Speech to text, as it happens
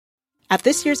At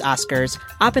this year's Oscars,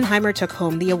 Oppenheimer took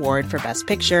home the award for Best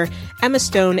Picture, Emma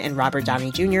Stone and Robert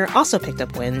Downey Jr. also picked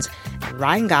up wins, and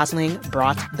Ryan Gosling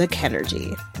brought the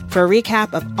Kenergy. For a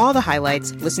recap of all the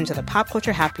highlights, listen to the Pop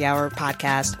Culture Happy Hour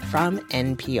podcast from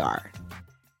NPR.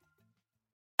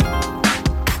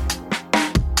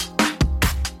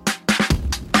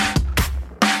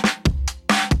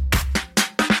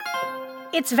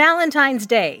 It's Valentine's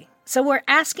Day, so we're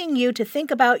asking you to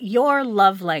think about your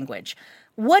love language.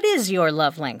 What is your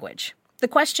love language? The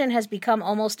question has become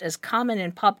almost as common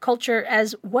in pop culture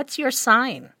as what's your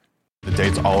sign? The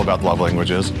date's all about love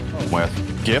languages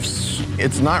with gifts.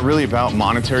 It's not really about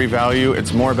monetary value.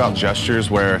 It's more about gestures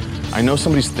where I know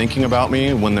somebody's thinking about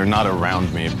me when they're not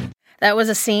around me. That was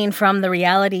a scene from the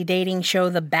reality dating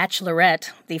show The Bachelorette.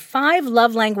 The 5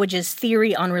 love languages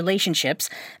theory on relationships,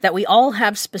 that we all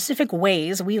have specific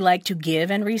ways we like to give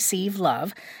and receive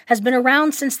love, has been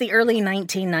around since the early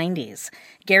 1990s.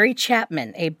 Gary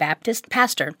Chapman, a Baptist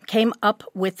pastor, came up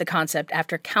with the concept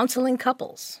after counseling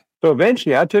couples. So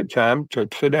eventually I took time to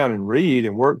sit down and read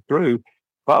and work through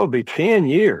probably 10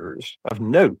 years of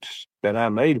notes that I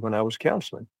made when I was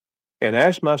counseling and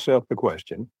asked myself the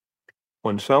question,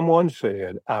 when someone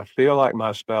said, I feel like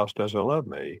my spouse doesn't love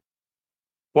me,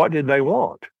 what did they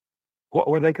want? What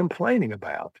were they complaining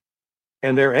about?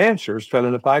 And their answers fell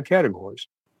into 5 categories.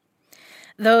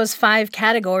 Those 5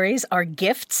 categories are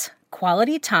gifts,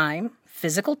 quality time,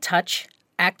 physical touch,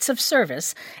 acts of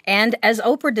service, and, as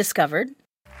Oprah discovered,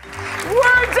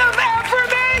 words of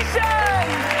affirmation!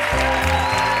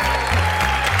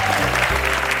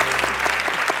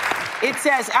 It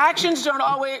says, actions don't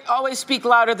always speak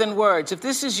louder than words. If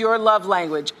this is your love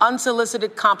language,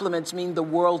 unsolicited compliments mean the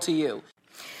world to you.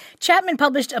 Chapman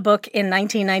published a book in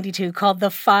 1992 called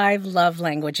The 5 Love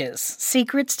Languages,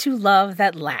 Secrets to Love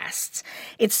That Lasts.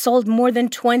 It sold more than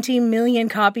 20 million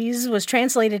copies, was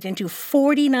translated into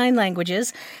 49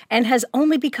 languages, and has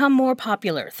only become more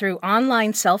popular through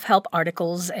online self-help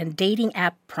articles and dating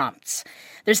app prompts.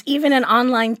 There's even an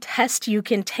online test you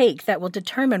can take that will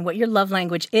determine what your love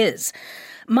language is.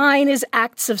 Mine is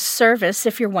acts of service,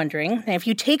 if you're wondering. And if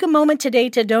you take a moment today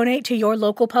to donate to your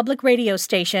local public radio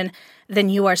station, then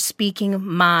you are speaking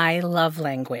my love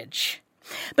language.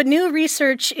 But new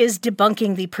research is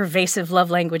debunking the pervasive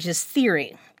love languages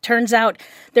theory. Turns out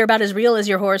they're about as real as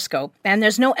your horoscope, and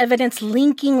there's no evidence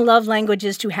linking love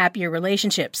languages to happier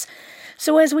relationships.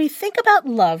 So as we think about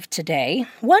love today,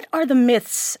 what are the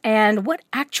myths and what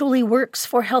actually works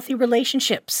for healthy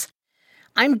relationships?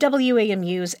 I'm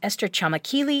WAMU's Esther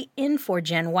Chamakili in for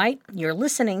Jen White. You're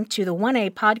listening to the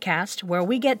 1A podcast, where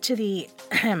we get to the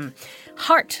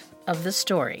heart of the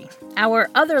story. Our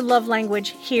other love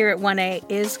language here at 1A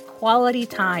is quality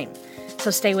time.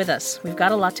 So stay with us. We've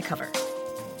got a lot to cover.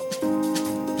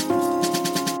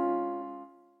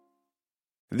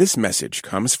 This message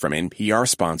comes from NPR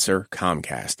sponsor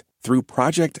Comcast. Through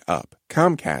Project Up,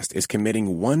 Comcast is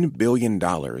committing $1 billion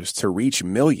to reach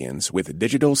millions with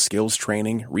digital skills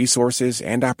training, resources,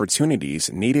 and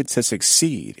opportunities needed to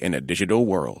succeed in a digital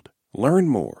world. Learn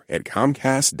more at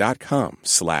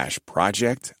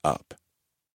comcast.com/projectup.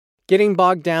 Getting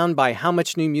bogged down by how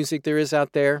much new music there is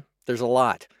out there? There's a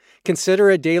lot. Consider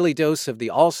a daily dose of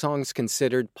the All Songs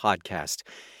Considered podcast.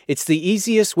 It's the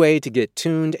easiest way to get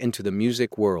tuned into the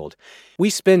music world. We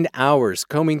spend hours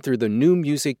combing through the new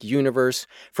music universe,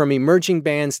 from emerging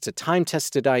bands to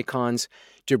time-tested icons,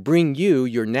 to bring you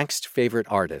your next favorite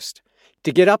artist.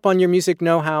 To get up on your music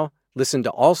know-how, listen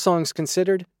to All Songs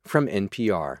Considered from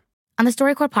NPR. On the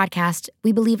StoryCorps podcast,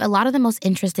 we believe a lot of the most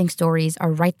interesting stories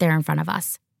are right there in front of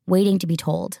us, waiting to be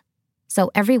told.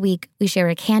 So every week, we share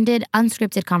a candid,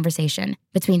 unscripted conversation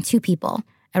between 2 people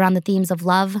around the themes of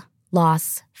love,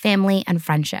 loss, family, and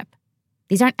friendship.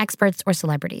 These aren't experts or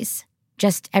celebrities,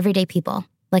 just everyday people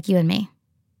like you and me.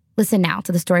 Listen now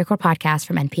to the StoryCorps podcast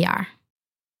from NPR.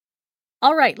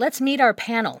 All right, let's meet our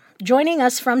panel. Joining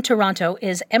us from Toronto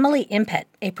is Emily Impet,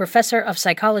 a professor of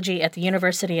psychology at the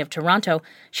University of Toronto.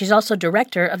 She's also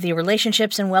director of the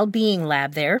Relationships and Wellbeing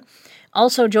Lab there.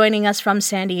 Also joining us from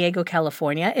San Diego,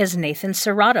 California, is Nathan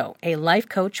Serrato, a life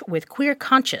coach with Queer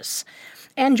Conscious.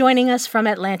 And joining us from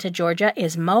Atlanta, Georgia,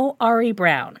 is Mo Ari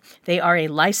Brown. They are a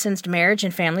licensed marriage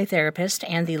and family therapist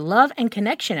and the love and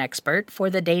connection expert for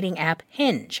the dating app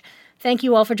Hinge. Thank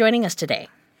you all for joining us today.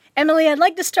 Emily, I'd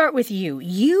like to start with you.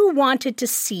 You wanted to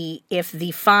see if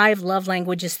the 5 love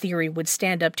languages theory would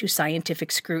stand up to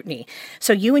scientific scrutiny.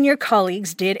 So you and your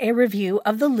colleagues did a review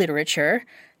of the literature.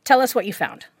 Tell us what you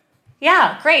found.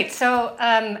 Yeah, great. So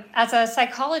as a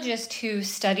psychologist who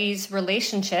studies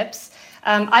relationships,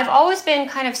 I've always been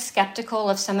kind of skeptical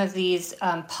of some of these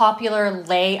popular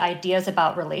lay ideas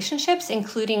about relationships,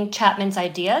 including Chapman's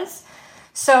ideas.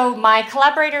 So my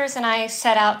collaborators and I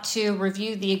set out to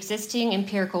review the existing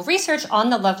empirical research on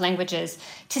the love languages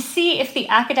to see if the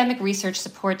academic research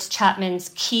supports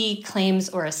Chapman's key claims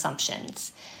or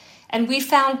assumptions. And we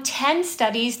found 10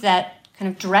 studies that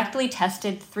kind of directly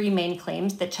tested three main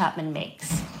claims that Chapman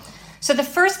makes. So the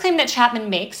first claim that Chapman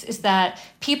makes is that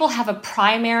people have a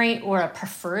primary or a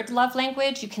preferred love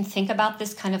language. You can think about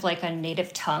this kind of like a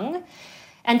native tongue.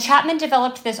 And Chapman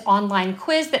developed this online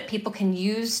quiz that people can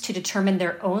use to determine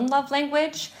their own love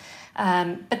language.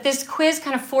 But this quiz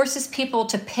kind of forces people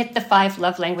to pit the 5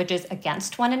 love languages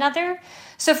against one another.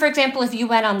 So for example, if you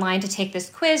went online to take this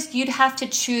quiz, you'd have to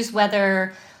choose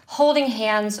whether holding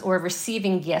hands or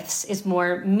receiving gifts is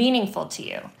more meaningful to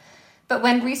you. But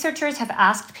when researchers have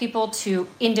asked people to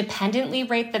independently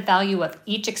rate the value of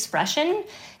each expression,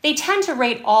 they tend to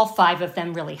rate all 5 of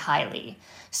them really highly.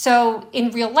 So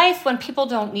in real life, when people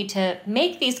don't need to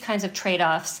make these kinds of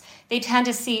trade-offs, they tend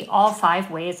to see all 5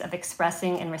 ways of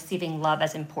expressing and receiving love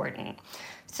as important.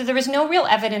 So there is no real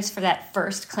evidence for that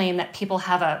first claim that people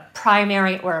have a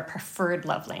primary or a preferred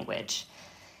love language.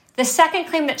 The second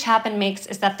claim that Chapman makes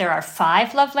is that there are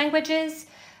 5 love languages,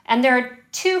 and there are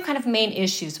 2 kind of main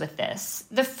issues with this.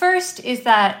 The first is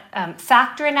that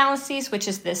factor analyses, which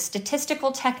is this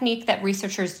statistical technique that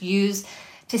researchers use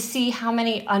to see how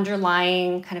many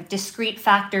underlying kind of discrete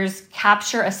factors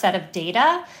capture a set of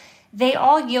data, they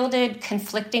all yielded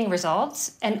conflicting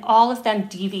results, and all of them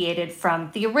deviated from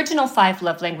the original 5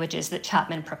 love languages that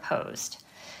Chapman proposed.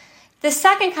 The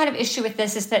second kind of issue with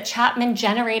this is that Chapman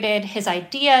generated his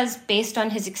ideas based on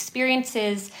his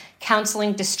experiences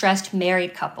counseling distressed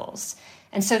married couples.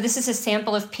 And so this is a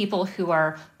sample of people who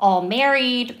are all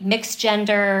married, mixed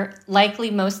gender, likely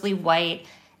mostly white,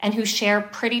 and who share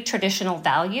pretty traditional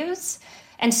values.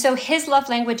 And so his love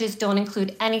languages don't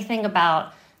include anything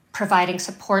about providing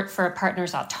support for a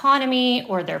partner's autonomy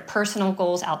or their personal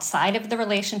goals outside of the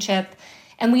relationship.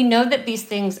 And we know that these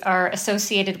things are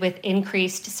associated with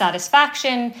increased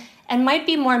satisfaction and might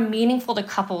be more meaningful to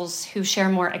couples who share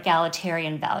more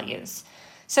egalitarian values.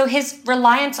 So his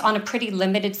reliance on a pretty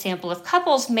limited sample of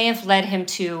couples may have led him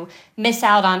to miss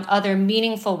out on other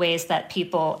meaningful ways that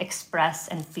people express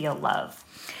and feel love.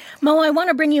 Mo, I want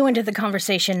to bring you into the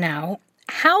conversation now.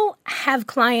 How have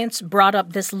clients brought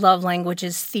up this love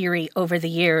languages theory over the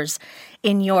years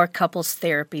in your couples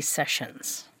therapy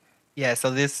sessions? Yeah, so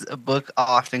this book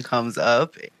often comes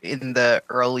up in the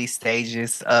early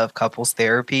stages of couples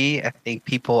therapy. I think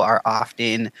people are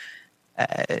often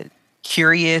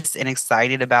curious and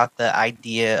excited about the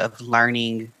idea of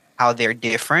learning how they're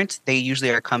different. They usually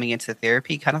are coming into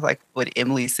therapy, kind of like what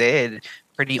Emily said,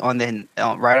 pretty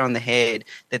right on the head,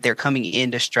 that they're coming in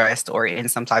distressed or in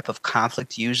some type of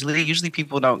conflict. Usually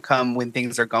people don't come when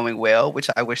things are going well, which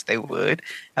I wish they would.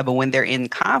 But when they're in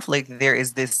conflict, there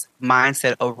is this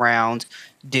mindset around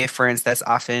difference that's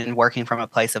often working from a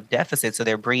place of deficit. So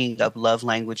they're bringing up love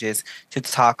languages to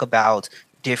talk about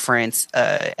difference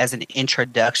as an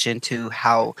introduction to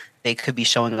how they could be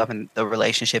showing up in the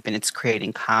relationship, and it's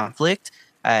creating conflict.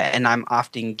 And I'm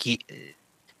often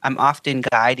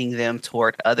guiding them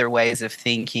toward other ways of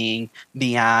thinking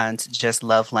beyond just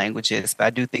love languages. But I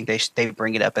do think they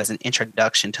bring it up as an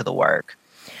introduction to the work.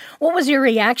 What was your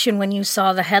reaction when you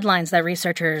saw the headlines that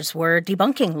researchers were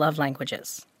debunking love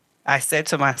languages? I said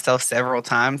to myself several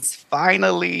times,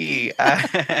 finally,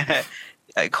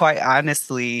 quite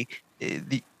honestly,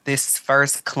 this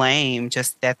first claim,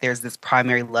 just that there's this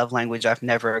primary love language I've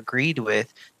never agreed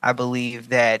with. I believe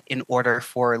that in order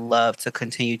for love to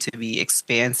continue to be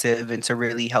expansive and to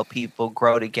really help people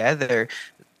grow together,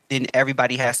 then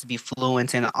everybody has to be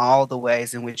fluent in all the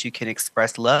ways in which you can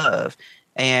express love.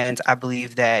 And I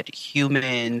believe that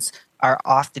humans are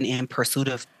often in pursuit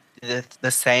of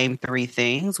the same 3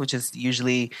 things, which is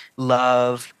usually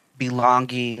love,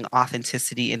 belonging,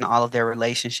 authenticity in all of their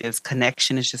relationships.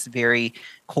 Connection is just very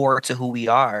core to who we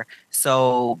are.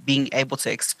 So being able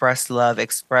to express love,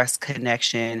 express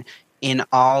connection in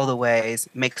all the ways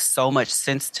makes so much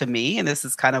sense to me. And this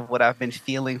is kind of what I've been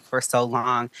feeling for so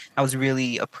long. I was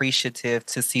really appreciative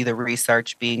to see the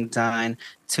research being done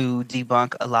to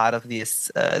debunk a lot of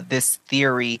this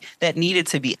theory that needed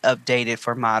to be updated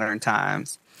for modern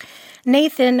times.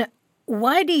 Nathan,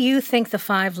 why do you think the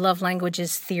 5 love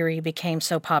languages theory became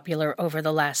so popular over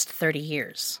the last 30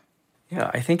 years? Yeah,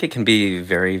 I think it can be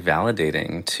very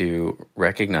validating to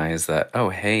recognize that, oh,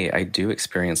 hey, I do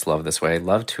experience love this way. I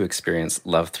love to experience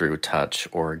love through touch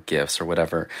or gifts or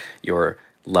whatever your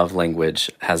love language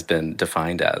has been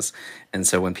defined as. And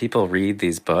so when people read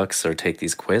these books or take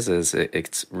these quizzes,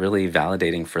 it's really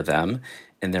validating for them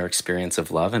in their experience of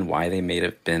love and why they may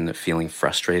have been feeling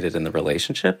frustrated in the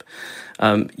relationship.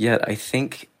 Yet I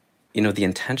think, the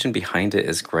intention behind it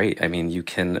is great. I mean, you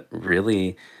can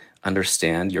really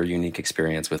understand your unique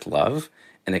experience with love,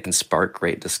 and it can spark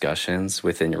great discussions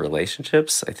within your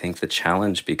relationships. I think the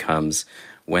challenge becomes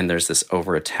when there's this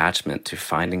over-attachment to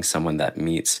finding someone that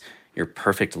meets your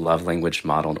perfect love language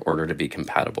model in order to be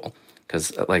compatible.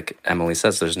 Because like Emily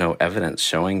says, there's no evidence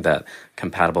showing that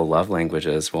compatible love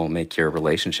languages will make your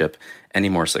relationship any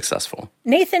more successful.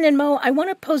 Nathan and Mo, I want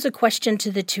to pose a question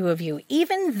to the two of you.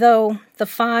 Even though the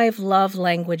 5 love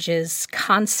languages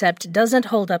concept doesn't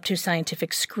hold up to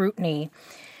scientific scrutiny,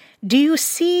 do you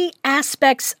see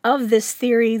aspects of this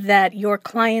theory that your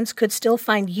clients could still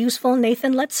find useful?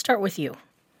 Nathan, let's start with you.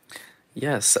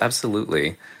 Yes,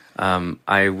 absolutely.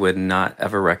 I would not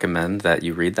ever recommend that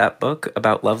you read that book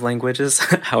about love languages.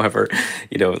 However,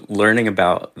 learning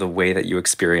about the way that you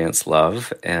experience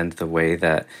love and the way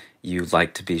that you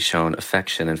like to be shown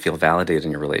affection and feel validated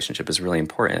in your relationship is really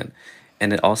important.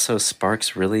 And it also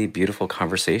sparks really beautiful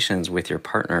conversations with your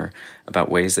partner about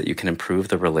ways that you can improve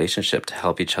the relationship to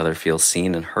help each other feel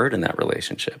seen and heard in that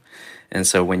relationship. And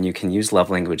so when you can use love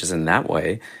languages in that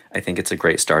way, I think it's a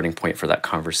great starting point for that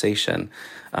conversation.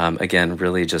 Again,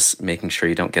 really just making sure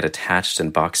you don't get attached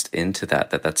and boxed into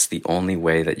that's the only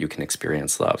way that you can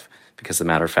experience love. Because the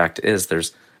matter of fact is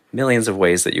there's millions of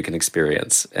ways that you can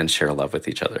experience and share love with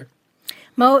each other.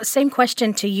 Mo, same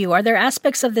question to you. Are there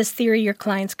aspects of this theory your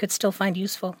clients could still find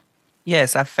useful?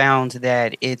 Yes, I found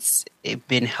that it's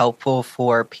been helpful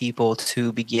for people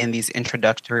to begin these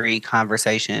introductory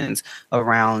conversations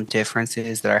around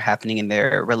differences that are happening in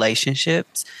their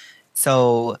relationships.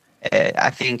 So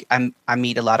I think I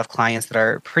meet a lot of clients that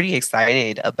are pretty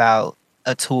excited about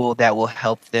a tool that will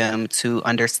help them to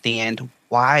understand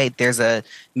why there's a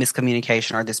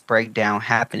miscommunication or this breakdown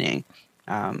happening.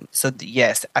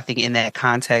 Yes, I think in that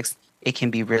context, it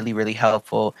can be really, really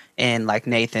helpful. And like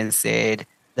Nathan said,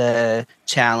 the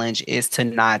challenge is to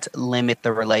not limit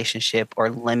the relationship or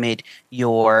limit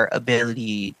your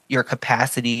ability, your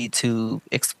capacity to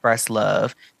express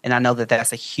love. And I know that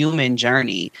that's a human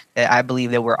journey, that I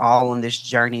believe that we're all on this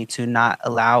journey to not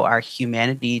allow our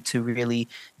humanity to really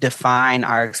define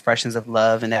our expressions of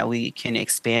love, and that we can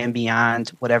expand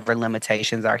beyond whatever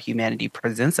limitations our humanity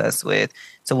presents us with.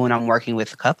 So when I'm working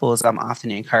with couples, I'm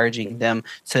often encouraging them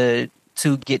to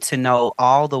get to know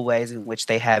all the ways in which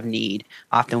they have need.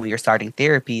 Often when you're starting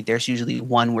therapy, there's usually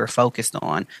one we're focused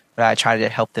on, but I try to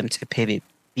help them to pivot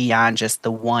beyond just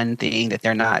the one thing that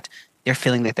they're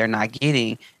feeling that they're not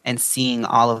getting, and seeing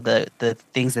all of the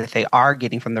things that they are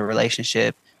getting from the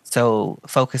relationship. So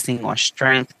focusing on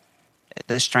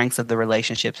the strengths of the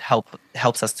relationships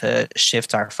helps us to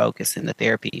shift our focus in the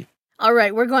therapy. All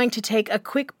right, we're going to take a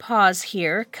quick pause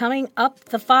here. Coming up,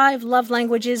 the 5 love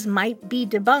languages might be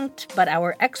debunked, but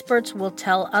our experts will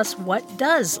tell us what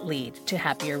does lead to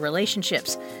happier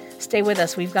relationships. Stay with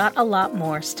us. We've got a lot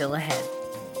more still ahead.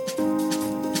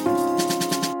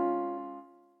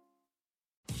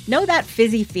 Know that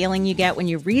fizzy feeling you get when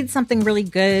you read something really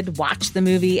good, watch the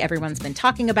movie everyone's been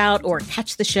talking about, or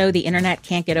catch the show the internet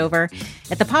can't get over?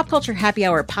 At the Pop Culture Happy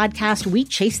Hour podcast, we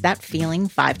chase that feeling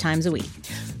 5 times a week.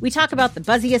 We talk about the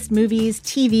buzziest movies,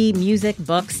 TV, music,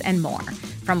 books, and more.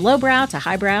 From lowbrow to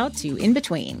highbrow to in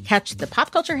between. Catch the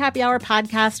Pop Culture Happy Hour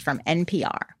podcast from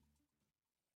NPR.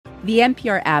 The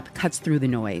NPR app cuts through the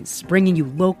noise, bringing you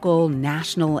local,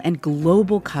 national, and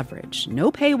global coverage.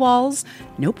 No paywalls,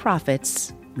 no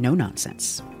profits, no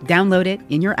nonsense. Download it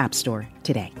in your app store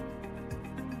today.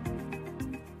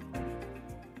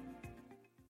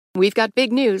 We've got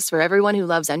big news for everyone who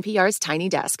loves NPR's Tiny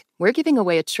Desk. We're giving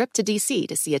away a trip to D.C.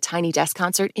 to see a Tiny Desk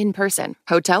concert in person.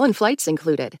 Hotel and flights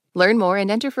included. Learn more and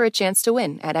enter for a chance to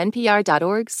win at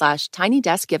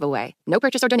npr.org/tinydeskgiveaway. No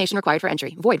purchase or donation required for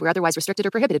entry. Void where otherwise restricted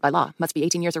or prohibited by law. Must be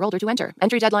 18 years or older to enter.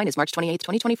 Entry deadline is March 28,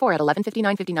 2024 at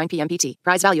 11:59 p.m. PT.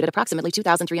 Prize valued at approximately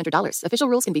 $2,300. Official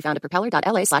rules can be found at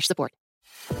propeller.la/support.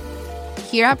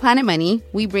 Here at Planet Money,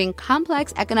 we bring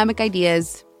complex economic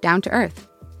ideas down to earth.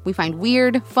 We find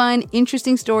weird, fun,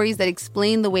 interesting stories that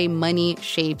explain the way money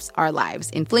shapes our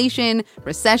lives. Inflation,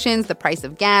 recessions, the price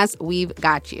of gas, we've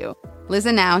got you.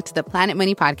 Listen now to the Planet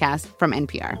Money podcast from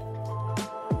NPR.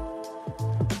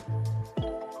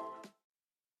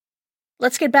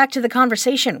 Let's get back to the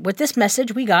conversation with this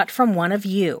message we got from one of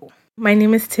you. My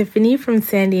name is Tiffany from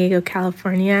San Diego,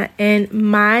 California, and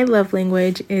my love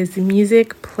language is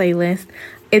music playlist.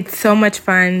 It's so much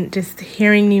fun just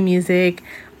hearing new music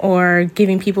or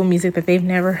giving people music that they've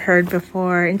never heard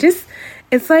before. And just,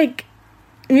 It's like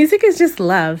music is just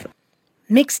love.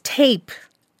 Mixtape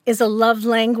is a love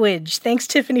language. Thanks,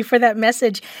 Tiffany, for that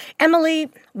message.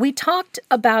 Emily, we talked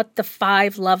about the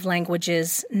 5 love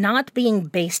languages not being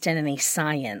based in any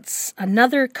science.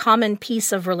 Another common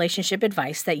piece of relationship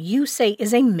advice that you say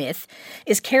is a myth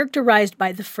is characterized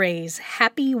by the phrase,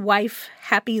 happy wife,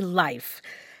 happy life.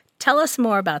 Tell us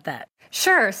more about that.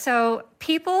 Sure. So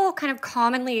people kind of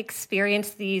commonly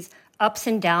experience these ups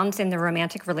and downs in their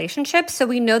romantic relationships. So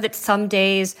we know that some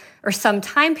days or some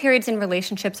time periods in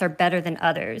relationships are better than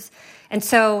others. And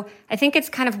so I think it's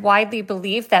kind of widely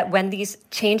believed that when these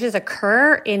changes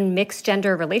occur in mixed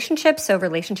gender relationships, so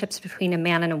relationships between a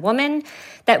man and a woman,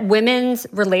 that women's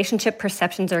relationship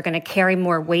perceptions are going to carry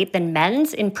more weight than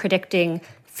men's in predicting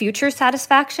future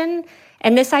satisfaction.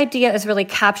 And this idea is really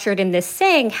captured in this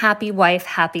saying, happy wife,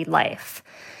 happy life.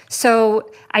 So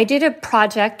I did a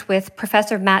project with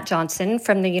Professor Matt Johnson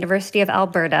from the University of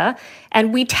Alberta,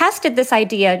 and we tested this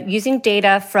idea using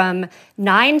data from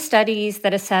 9 studies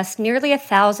that assessed nearly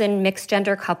 1,000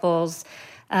 mixed-gender couples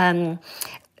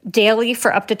daily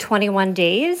for up to 21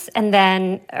 days, and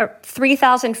then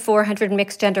 3,400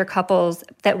 mixed-gender couples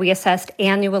that we assessed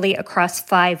annually across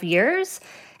 5 years.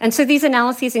 And so these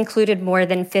analyses included more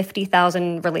than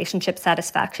 50,000 relationship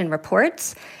satisfaction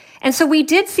reports. And so we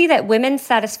did see that women's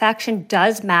satisfaction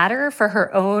does matter for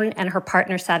her own and her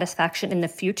partner's satisfaction in the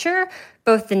future,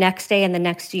 both the next day and the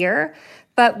next year.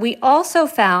 But we also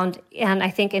found, and I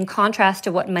think in contrast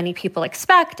to what many people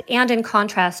expect, and in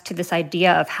contrast to this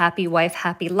idea of happy wife,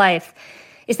 happy life,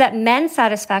 is that men's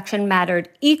satisfaction mattered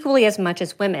equally as much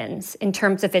as women's in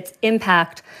terms of its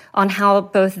impact on how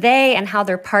both they and how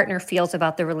their partner feels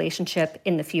about the relationship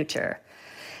in the future.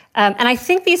 And I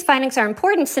think these findings are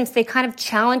important since they kind of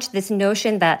challenge this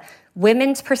notion that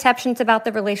women's perceptions about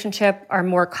the relationship are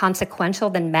more consequential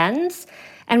than men's,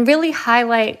 and really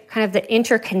highlight kind of the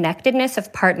interconnectedness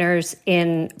of partners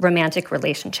in romantic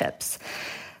relationships.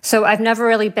 So I've never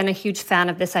really been a huge fan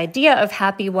of this idea of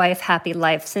happy wife, happy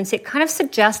life, since it kind of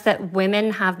suggests that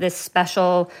women have this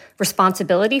special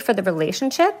responsibility for the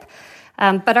relationship.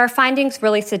 But our findings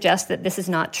really suggest that this is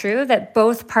not true, that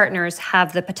both partners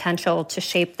have the potential to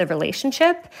shape the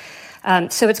relationship.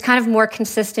 So it's kind of more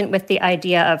consistent with the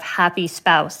idea of happy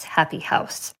spouse, happy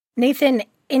house. Nathan,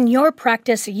 in your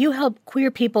practice, you help queer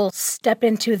people step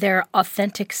into their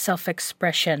authentic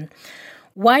self-expression.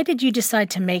 Why did you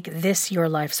decide to make this your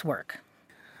life's work?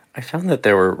 I found that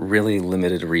there were really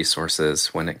limited resources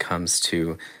when it comes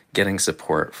to getting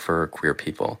support for queer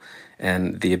people.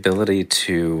 And the ability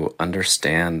to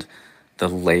understand the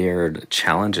layered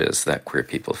challenges that queer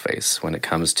people face when it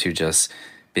comes to just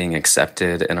being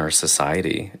accepted in our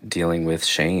society, dealing with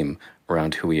shame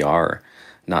around who we are,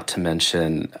 not to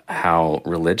mention how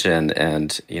religion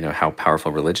and, how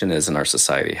powerful religion is in our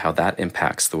society, how that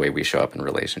impacts the way we show up in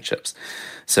relationships.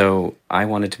 So I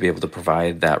wanted to be able to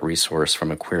provide that resource from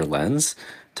a queer lens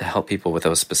to help people with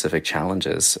those specific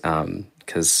challenges,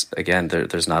 because, again,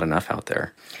 there's not enough out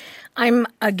there. I'm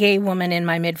a gay woman in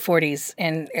my mid-40s,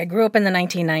 and I grew up in the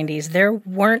 1990s. There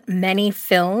weren't many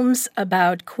films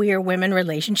about queer women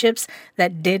relationships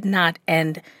that did not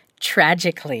end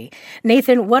tragically.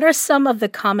 Nathan, what are some of the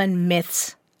common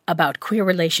myths about queer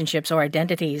relationships or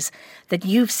identities that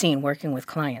you've seen working with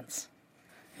clients?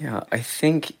 Yeah, I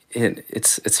think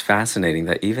it's fascinating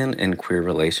that even in queer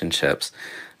relationships,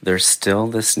 there's still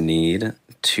this need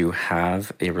to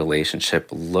have a relationship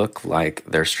look like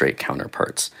their straight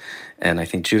counterparts. And I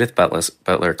think Judith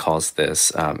Butler calls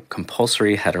this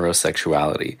compulsory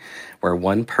heterosexuality, where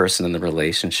one person in the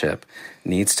relationship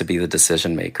needs to be the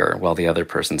decision maker while the other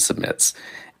person submits.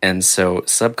 And so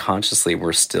subconsciously,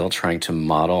 we're still trying to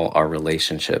model our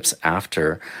relationships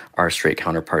after our straight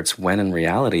counterparts, when in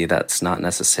reality, that's not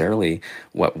necessarily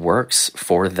what works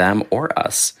for them or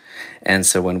us. And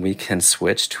so when we can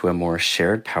switch to a more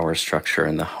shared power structure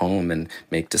in the home and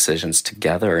make decisions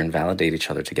together and validate each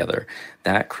other together,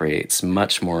 that creates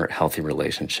much more healthy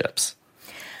relationships.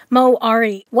 Mo,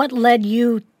 Ari, what led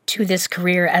you to this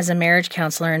career as a marriage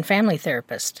counselor and family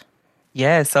therapist?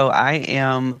 Yeah, so I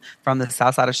am from the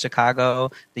south side of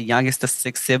Chicago, the youngest of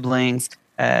 6 siblings,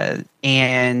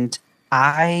 and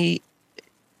I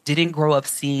didn't grow up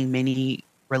seeing many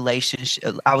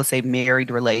relationships, I would say married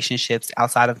relationships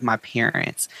outside of my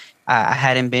parents. I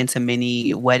hadn't been to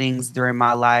many weddings during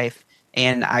my life,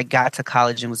 and I got to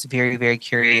college and was very, very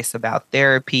curious about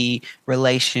therapy,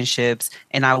 relationships,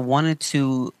 and I wanted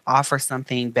to offer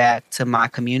something back to my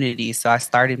community. So I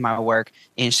started my work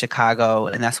in Chicago,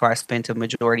 and that's where I spent a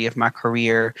majority of my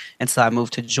career until I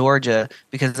moved to Georgia,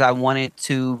 because I wanted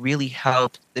to really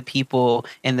help the people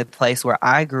in the place where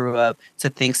I grew up to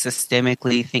think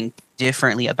systemically, think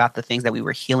differently about the things that we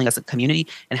were healing as a community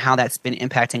and how that's been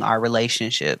impacting our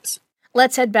relationships.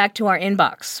 Let's head back to our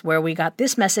inbox, where we got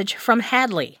this message from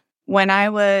Hadley. When I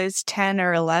was 10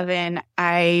 or 11,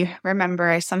 I remember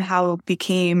I somehow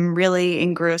became really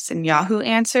engrossed in Yahoo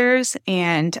Answers,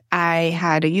 and I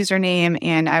had a username,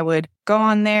 and I would go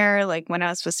on there like when I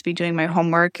was supposed to be doing my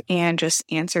homework and just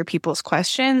answer people's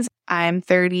questions. I'm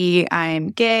 30, I'm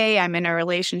gay, I'm in a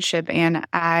relationship, and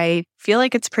I feel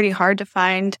like it's pretty hard to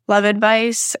find love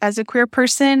advice as a queer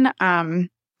person.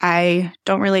 I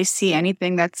don't really see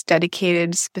anything that's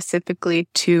dedicated specifically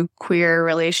to queer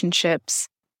relationships.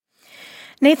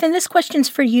 Nathan, this question's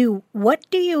for you. What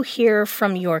do you hear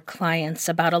from your clients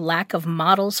about a lack of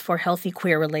models for healthy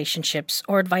queer relationships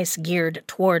or advice geared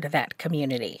toward that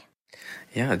community?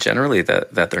 Yeah, generally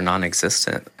that they're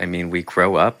non-existent. I mean, we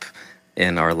grow up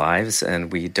in our lives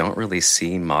and we don't really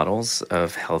see models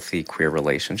of healthy queer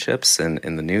relationships in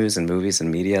the news and movies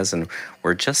and medias, and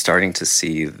we're just starting to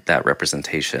see that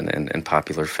representation in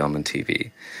popular film and TV.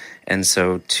 And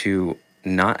so to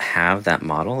not have that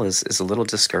model is a little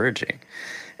discouraging.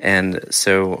 And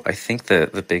so I think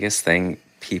the biggest thing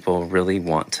people really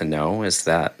want to know is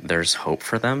that there's hope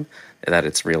for them, that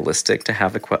it's realistic to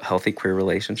have a healthy queer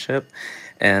relationship,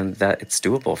 and that it's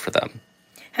doable for them.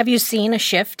 Have you seen a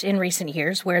shift in recent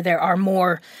years where there are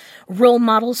more role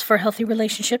models for healthy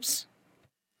relationships?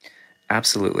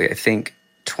 Absolutely. I think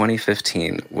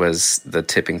 2015 was the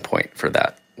tipping point for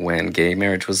that. When gay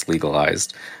marriage was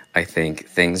legalized, I think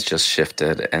things just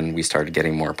shifted and we started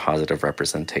getting more positive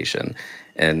representation.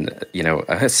 And,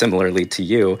 similarly to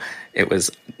you, it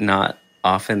was not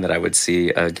often that I would see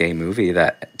a gay movie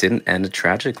that didn't end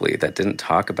tragically, that didn't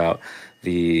talk about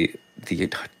the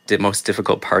most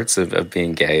difficult parts of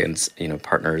being gay and,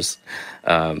 partners,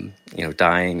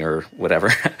 dying or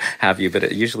whatever have you, but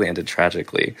it usually ended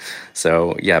tragically.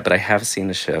 So, yeah, but I have seen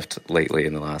a shift lately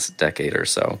in the last decade or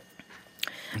so.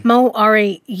 Mo,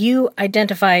 Ari, you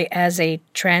identify as a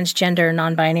transgender,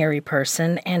 non-binary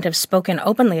person and have spoken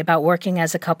openly about working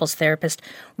as a couples therapist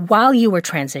while you were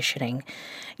transitioning.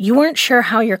 You weren't sure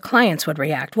how your clients would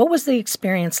react. What was the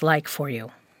experience like for you?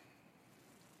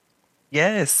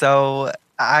 Yeah, so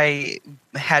I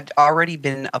had already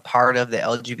been a part of the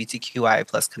LGBTQIA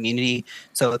plus community.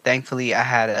 So thankfully, I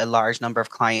had a large number of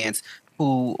clients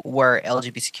who were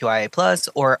LGBTQIA plus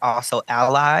or also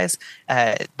allies.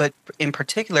 But in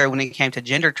particular, when it came to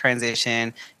gender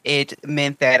transition, it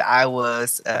meant that I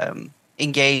was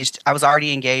engaged. I was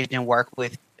already engaged in work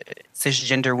with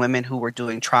cisgender women who were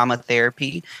doing trauma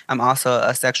therapy. I'm also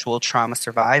a sexual trauma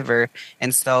survivor.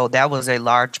 And so that was a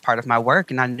large part of my work.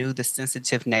 And I knew the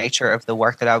sensitive nature of the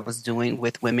work that I was doing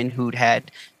with women who'd had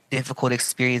difficult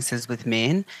experiences with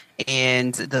men.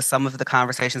 And some of the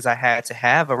conversations I had to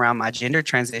have around my gender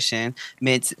transition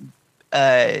meant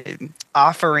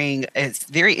offering a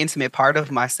very intimate part of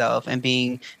myself and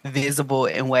being visible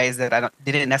in ways that I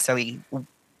didn't necessarily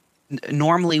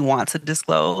normally want to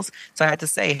disclose. So I had to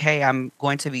say, hey, I'm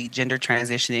going to be gender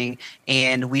transitioning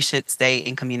and we should stay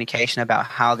in communication about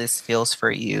how this feels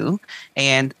for you.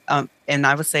 And I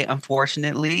would say,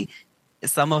 unfortunately,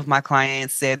 some of my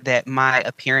clients said that my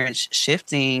appearance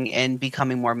shifting and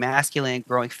becoming more masculine,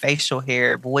 growing facial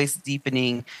hair, voice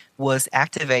deepening was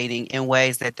activating in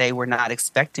ways that they were not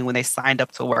expecting when they signed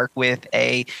up to work with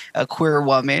a queer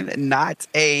woman, not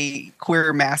a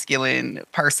queer masculine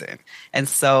person. And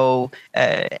so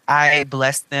I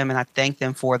blessed them and I thanked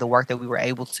them for the work that we were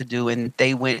able to do. And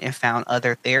they went and found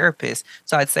other therapists.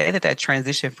 So I'd say that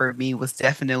transition for me was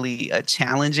definitely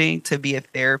challenging to be a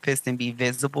therapist and be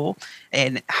visible.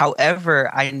 And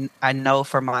however, I know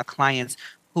for my clients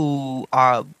who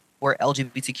were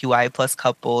LGBTQIA plus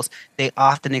couples, they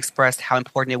often expressed how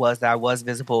important it was that I was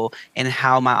visible and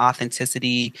how my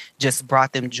authenticity just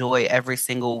brought them joy every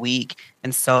single week.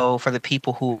 And so for the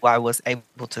people who I was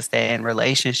able to stay in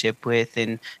relationship with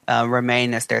and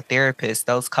remain as their therapist,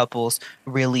 those couples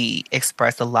really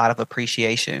expressed a lot of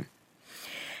appreciation.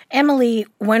 Emily,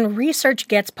 when research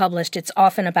gets published, it's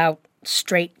often about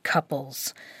straight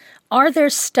couples. Are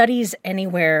there studies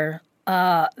anywhere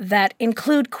that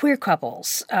include queer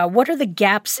couples? What are the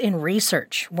gaps in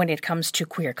research when it comes to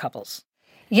queer couples?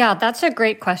 Yeah, that's a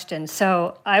great question.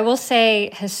 So I will say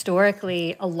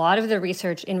historically, a lot of the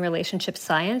research in relationship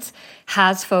science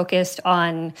has focused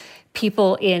on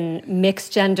people in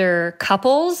mixed gender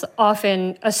couples,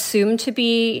 often assumed to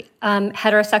be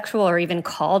heterosexual or even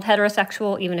called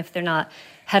heterosexual, even if they're not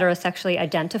heterosexually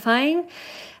identifying.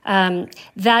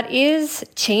 That is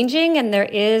changing, and there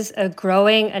is a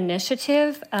growing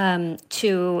initiative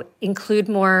to include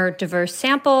more diverse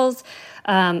samples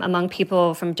among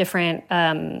people from different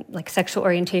like sexual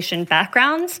orientation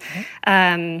backgrounds.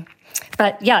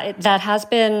 But yeah, that has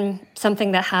been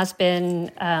something that has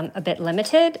been a bit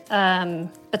limited,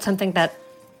 but something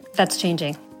that's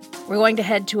changing. We're going to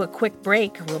head to a quick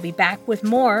break. We'll be back with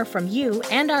more from you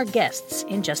and our guests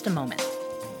in just a moment.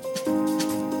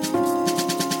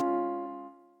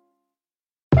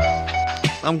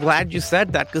 I'm glad you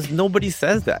said that because nobody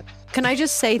says that. Can I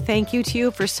just say thank you to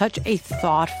you for such a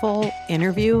thoughtful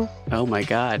interview? Oh my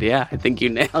God, yeah, I think you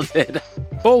nailed it.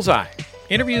 Bullseye.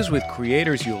 Interviews with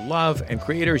creators you love and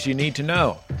creators you need to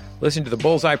know. Listen to the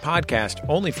Bullseye podcast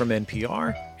only from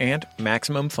NPR and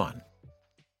Maximum Fun.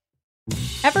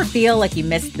 Ever feel like you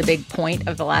missed the big point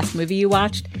of the last movie you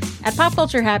watched? At Pop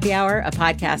Culture Happy Hour, a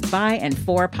podcast by and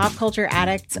for pop culture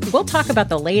addicts, we'll talk about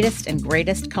the latest and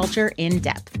greatest culture in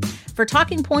depth. For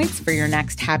talking points for your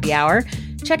next happy hour,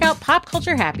 check out Pop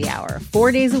Culture Happy Hour,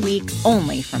 4 days a week,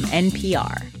 only from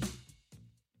NPR.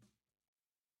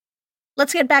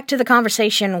 Let's get back to the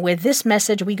conversation with this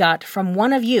message we got from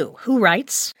one of you who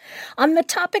writes, "On the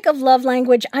topic of love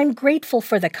language, I'm grateful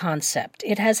for the concept.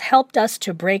 It has helped us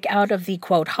to break out of the,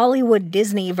 quote, Hollywood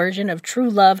Disney version of true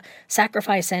love,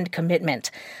 sacrifice, and commitment.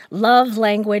 Love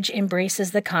language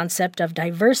embraces the concept of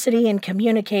diversity in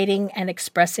communicating and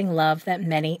expressing love that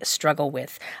many struggle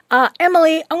with."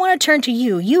 Emily, I want to turn to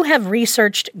you. You have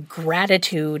researched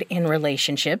gratitude in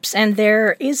relationships, and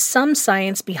there is some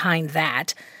science behind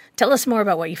that. Tell us more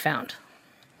about what you found.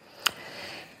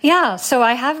 Yeah, so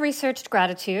I have researched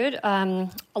gratitude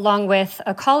along with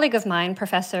a colleague of mine,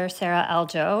 Professor Sarah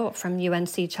Aljo from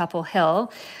UNC Chapel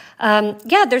Hill.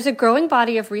 There's a growing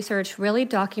body of research really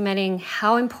documenting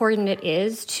how important it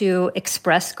is to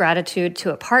express gratitude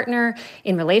to a partner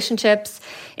in relationships.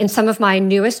 In some of my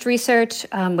newest research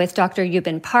with Dr.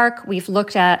 Yubin Park, we've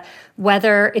looked at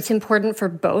whether it's important for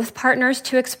both partners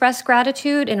to express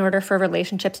gratitude in order for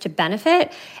relationships to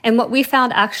benefit. And what we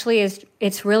found actually is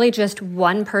it's really just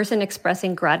one person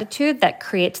expressing gratitude that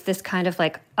creates this kind of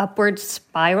like upward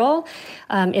spiral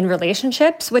in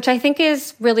relationships, which I think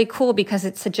is really cool because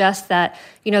it suggests that,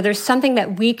 you know, there's something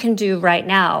that we can do right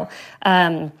now,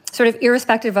 sort of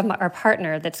irrespective of our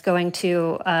partner, that's going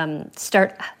to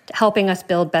start helping us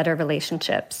build better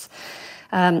relationships.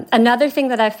 Another thing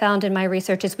that I've found in my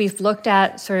research is we've looked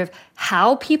at sort of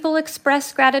how people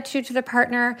express gratitude to their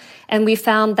partner, and we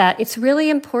found that it's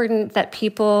really important that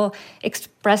people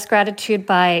express gratitude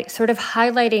by sort of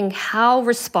highlighting how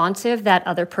responsive that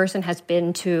other person has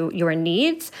been to your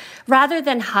needs, rather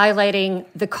than highlighting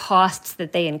the costs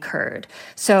that they incurred.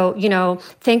 So, you know,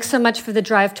 thanks so much for the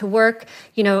drive to work.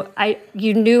 You know,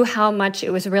 you knew how much it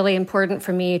was really important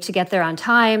for me to get there on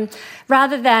time,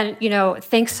 rather than, you know,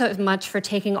 thanks so much for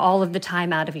taking all of the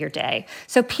time out of your day.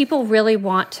 So people really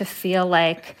want to feel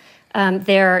like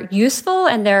they're useful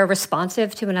and they're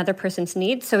responsive to another person's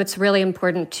needs. So it's really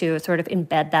important to sort of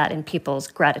embed that in people's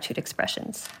gratitude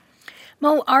expressions.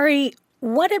 Mo, Ari,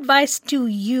 what advice do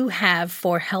you have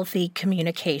for healthy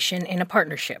communication in a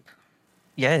partnership?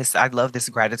 Yes, I love this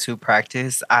gratitude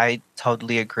practice. I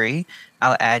totally agree.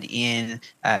 I'll add in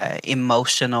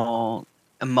emotional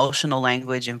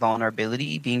language and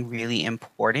vulnerability being really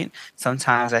important.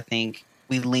 Sometimes I think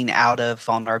we lean out of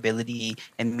vulnerability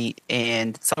and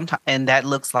that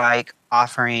looks like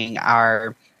offering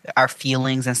our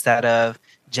feelings instead of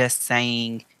just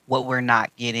saying what we're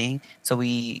not getting. So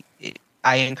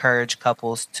I encourage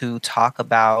couples to talk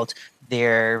about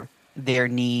their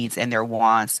needs and their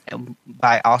wants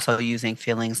by also using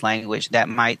feelings language. That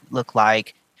might look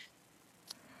like,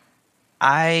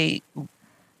 I'm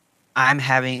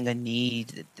having a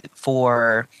need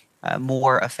for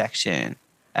more affection,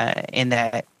 and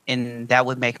that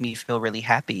would make me feel really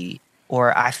happy.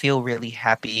 Or I feel really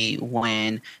happy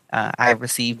when I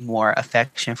receive more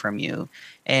affection from you.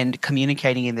 And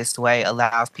communicating in this way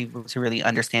allows people to really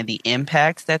understand the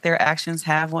impact that their actions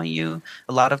have on you.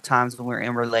 A lot of times when we're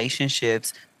in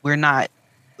relationships, we're not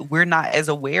as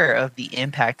aware of the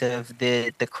impact of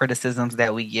the criticisms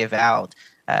that we give out.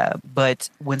 But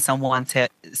when someone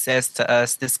says to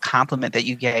us, "This compliment that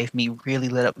you gave me really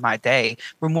lit up my day,"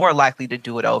 we're more likely to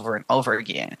do it over and over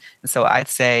again. And so I'd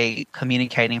say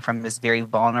communicating from this very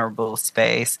vulnerable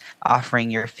space,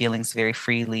 offering your feelings very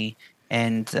freely,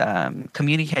 and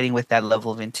communicating with that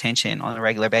level of intention on a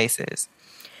regular basis.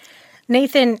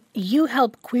 Nathan, you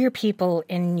help queer people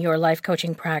in your life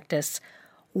coaching practice.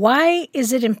 Why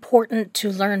is it important to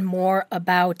learn more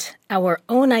about our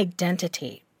own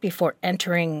identity before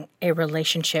entering a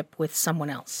relationship with someone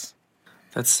else?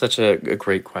 That's such a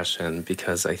great question,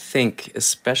 because I think,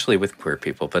 especially with queer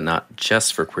people, but not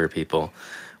just for queer people,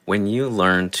 When you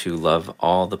learn to love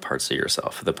all the parts of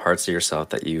yourself, the parts of yourself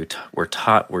that you were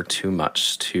taught were too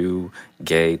much, too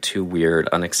gay, too weird,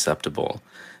 unacceptable,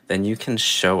 then you can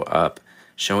show up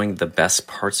showing the best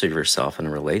parts of yourself in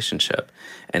a relationship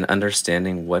and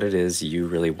understanding what it is you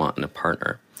really want in a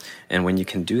partner. And when you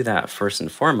can do that, first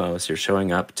and foremost, you're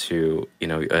showing up to,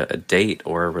 a date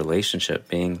or a relationship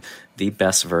being the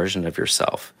best version of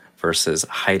yourself versus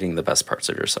hiding the best parts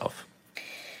of yourself.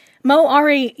 Mo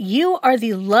Ari, you are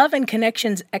the love and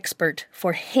connections expert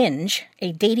for Hinge,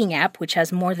 a dating app which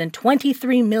has more than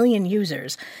 23 million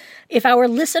users. If our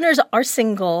listeners are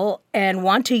single and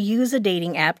want to use a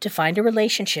dating app to find a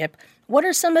relationship, what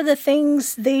are some of the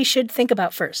things they should think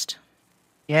about first?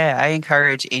 Yeah, I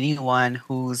encourage anyone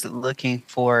who's looking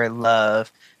for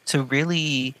love to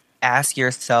really ask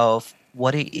yourself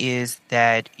what it is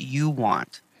that you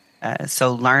want.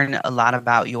 So learn a lot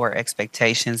about your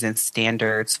expectations and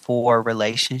standards for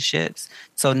relationships.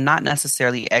 So not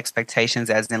necessarily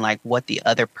expectations as in like what the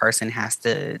other person has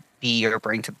to be or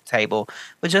bring to the table,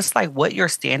 but just like what your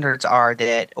standards are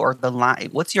that, or the line,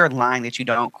 what's your line that you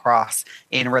don't cross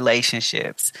in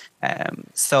relationships.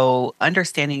 So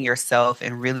understanding yourself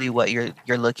and really what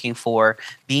you're looking for,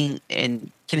 being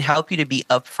and can help you to be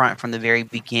upfront from the very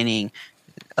beginning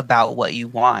about what you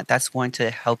want. That's going to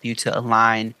help you to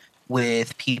align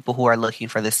with people who are looking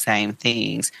for the same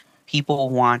things. People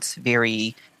want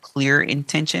very clear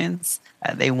intentions.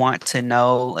 They want to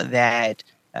know that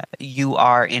you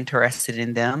are interested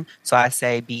in them. So I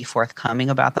say be forthcoming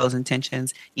about those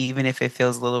intentions, even if it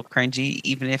feels a little cringy,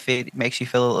 even if it makes you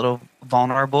feel a little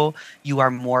vulnerable. You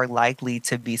are more likely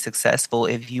to be successful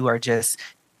if you are just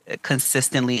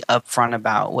consistently upfront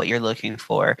about what you're looking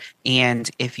for,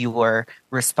 and if you were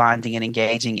responding and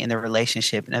engaging in the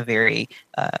relationship in a very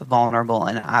vulnerable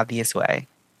and obvious way.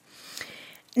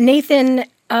 Nathan,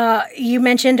 you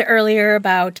mentioned earlier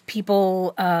about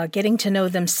people getting to know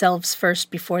themselves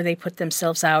first before they put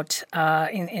themselves out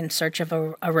in search of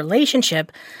a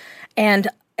relationship. And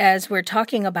as we're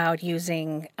talking about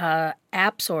using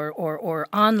apps or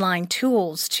online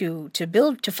tools to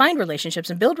find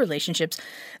relationships and build relationships,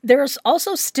 there's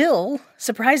also still,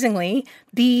 surprisingly,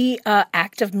 the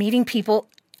act of meeting people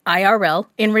IRL,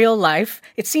 in real life.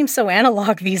 It seems so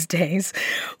analog these days.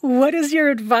 What is your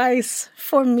advice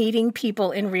for meeting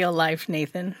people in real life,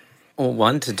 Nathan? Well,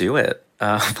 one, to do it.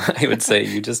 I would say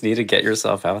you just need to get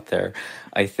yourself out there.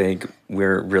 I think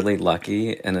we're really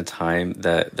lucky in a time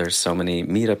that there's so many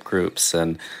meetup groups,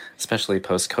 and especially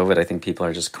post-COVID, I think people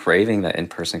are just craving that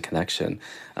in-person connection,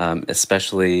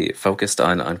 especially focused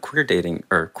on queer dating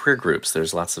or queer groups.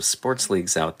 There's lots of sports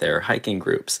leagues out there, hiking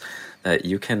groups, that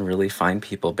you can really find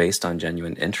people based on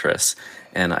genuine interests.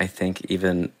 And I think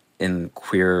even in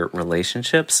queer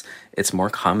relationships, it's more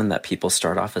common that people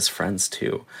start off as friends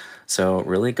too. So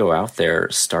really go out there,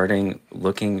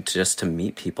 looking just to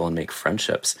meet people and make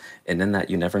friendships. And in that,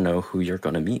 you never know who you're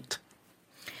going to meet.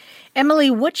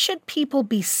 Emily, what should people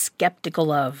be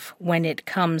skeptical of when it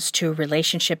comes to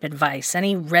relationship advice?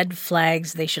 Any red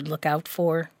flags they should look out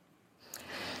for?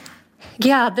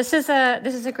 Yeah, this is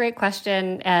a great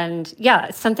question. And yeah,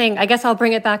 it's something, I guess I'll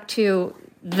bring it back to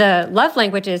the love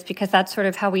languages, because that's sort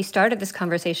of how we started this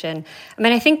conversation. I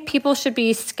mean, I think people should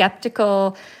be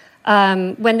skeptical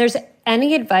when there's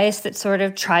any advice that sort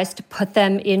of tries to put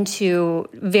them into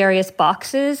various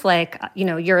boxes, like,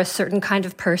 you're a certain kind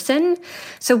of person.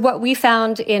 So what we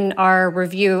found in our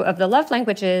review of the love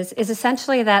languages is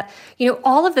essentially that,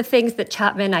 all of the things that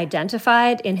Chapman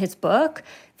identified in his book,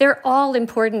 they're all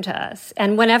important to us.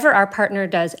 And whenever our partner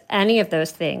does any of those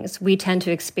things, we tend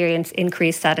to experience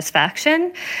increased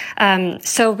satisfaction.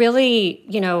 So really,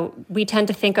 we tend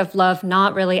to think of love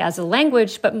not really as a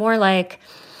language, but more like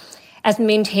as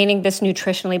maintaining this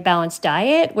nutritionally balanced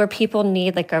diet where people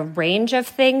need like a range of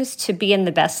things to be in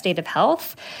the best state of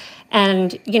health.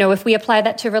 And, if we apply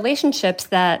that to relationships,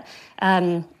 that,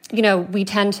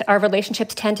 our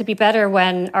relationships tend to be better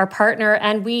when our partner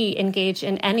and we engage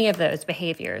in any of those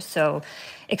behaviors. So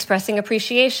expressing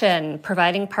appreciation,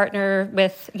 providing partner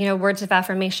with, words of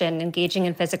affirmation, engaging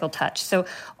in physical touch. So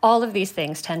all of these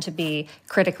things tend to be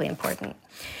critically important.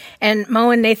 And Mo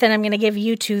and Nathan, I'm going to give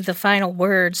you two the final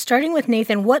word. Starting with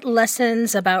Nathan, what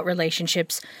lessons about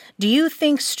relationships do you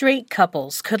think straight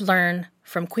couples could learn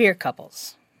from queer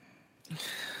couples?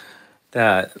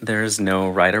 That there's no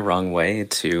right or wrong way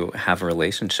to have a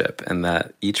relationship, and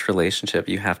that each relationship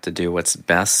you have to do what's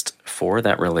best for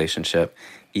that relationship,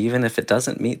 even if it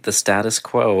doesn't meet the status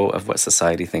quo of what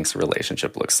society thinks a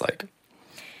relationship looks like.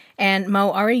 And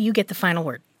Mo, Ari, you get the final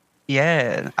word.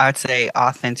 Yeah, I'd say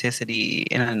authenticity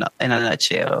in a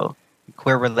nutshell.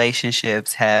 Queer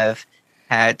relationships have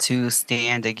had to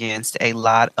stand against a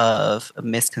lot of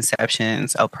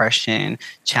misconceptions, oppression,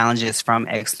 challenges from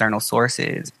external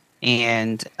sources.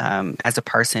 And as a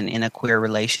person in a queer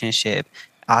relationship,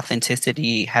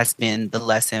 authenticity has been the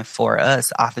lesson for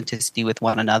us. Authenticity with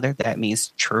one another. That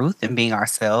means truth and being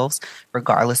ourselves,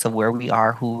 regardless of where we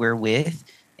are, who we're with.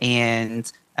 And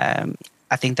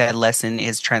I think that lesson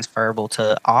is transferable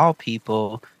to all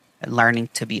people. Learning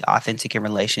to be authentic in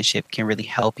relationship can really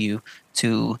help you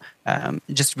to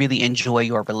just really enjoy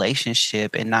your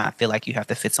relationship and not feel like you have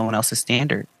to fit someone else's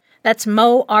standard. That's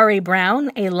Mo Ari Brown,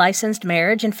 a licensed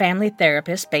marriage and family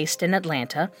therapist based in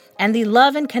Atlanta, and the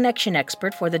love and connection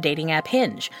expert for the dating app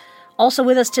Hinge. Also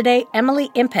with us today, Emily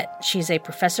Impet. She's a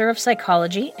professor of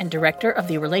psychology and director of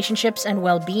the Relationships and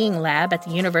Wellbeing Lab at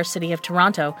the University of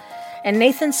Toronto, and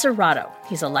Nathan Serrato.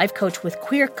 He's a life coach with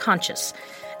Queer Conscious.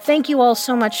 Thank you all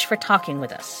so much for talking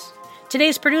with us.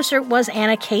 Today's producer was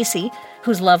Anna Casey,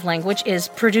 whose love language is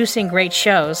producing great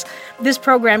shows. This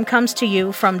program comes to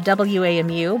you from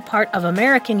WAMU, part of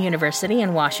American University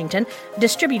in Washington,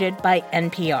 distributed by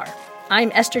NPR.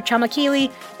 I'm Esther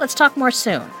Chamakili. Let's talk more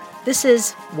soon. This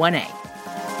is 1A.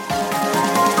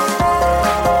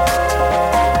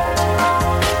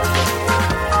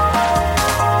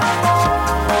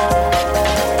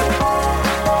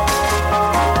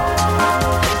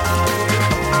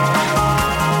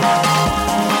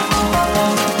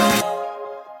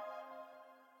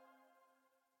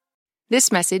 This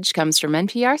message comes from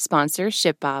NPR sponsor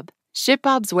ShipBob.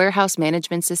 ShipBob's warehouse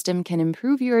management system can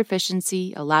improve your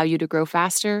efficiency, allow you to grow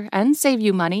faster, and save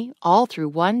you money, all through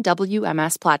one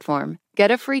WMS platform.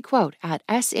 Get a free quote at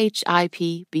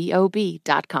shipbob.com.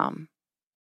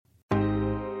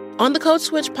 On the Code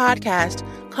Switch podcast,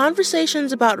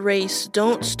 conversations about race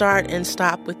don't start and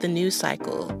stop with the news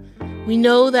cycle. We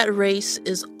know that race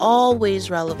is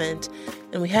always relevant,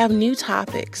 and we have new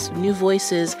topics, new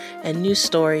voices, and new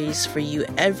stories for you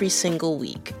every single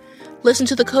week. Listen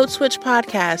to the Code Switch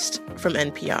podcast from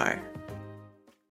NPR.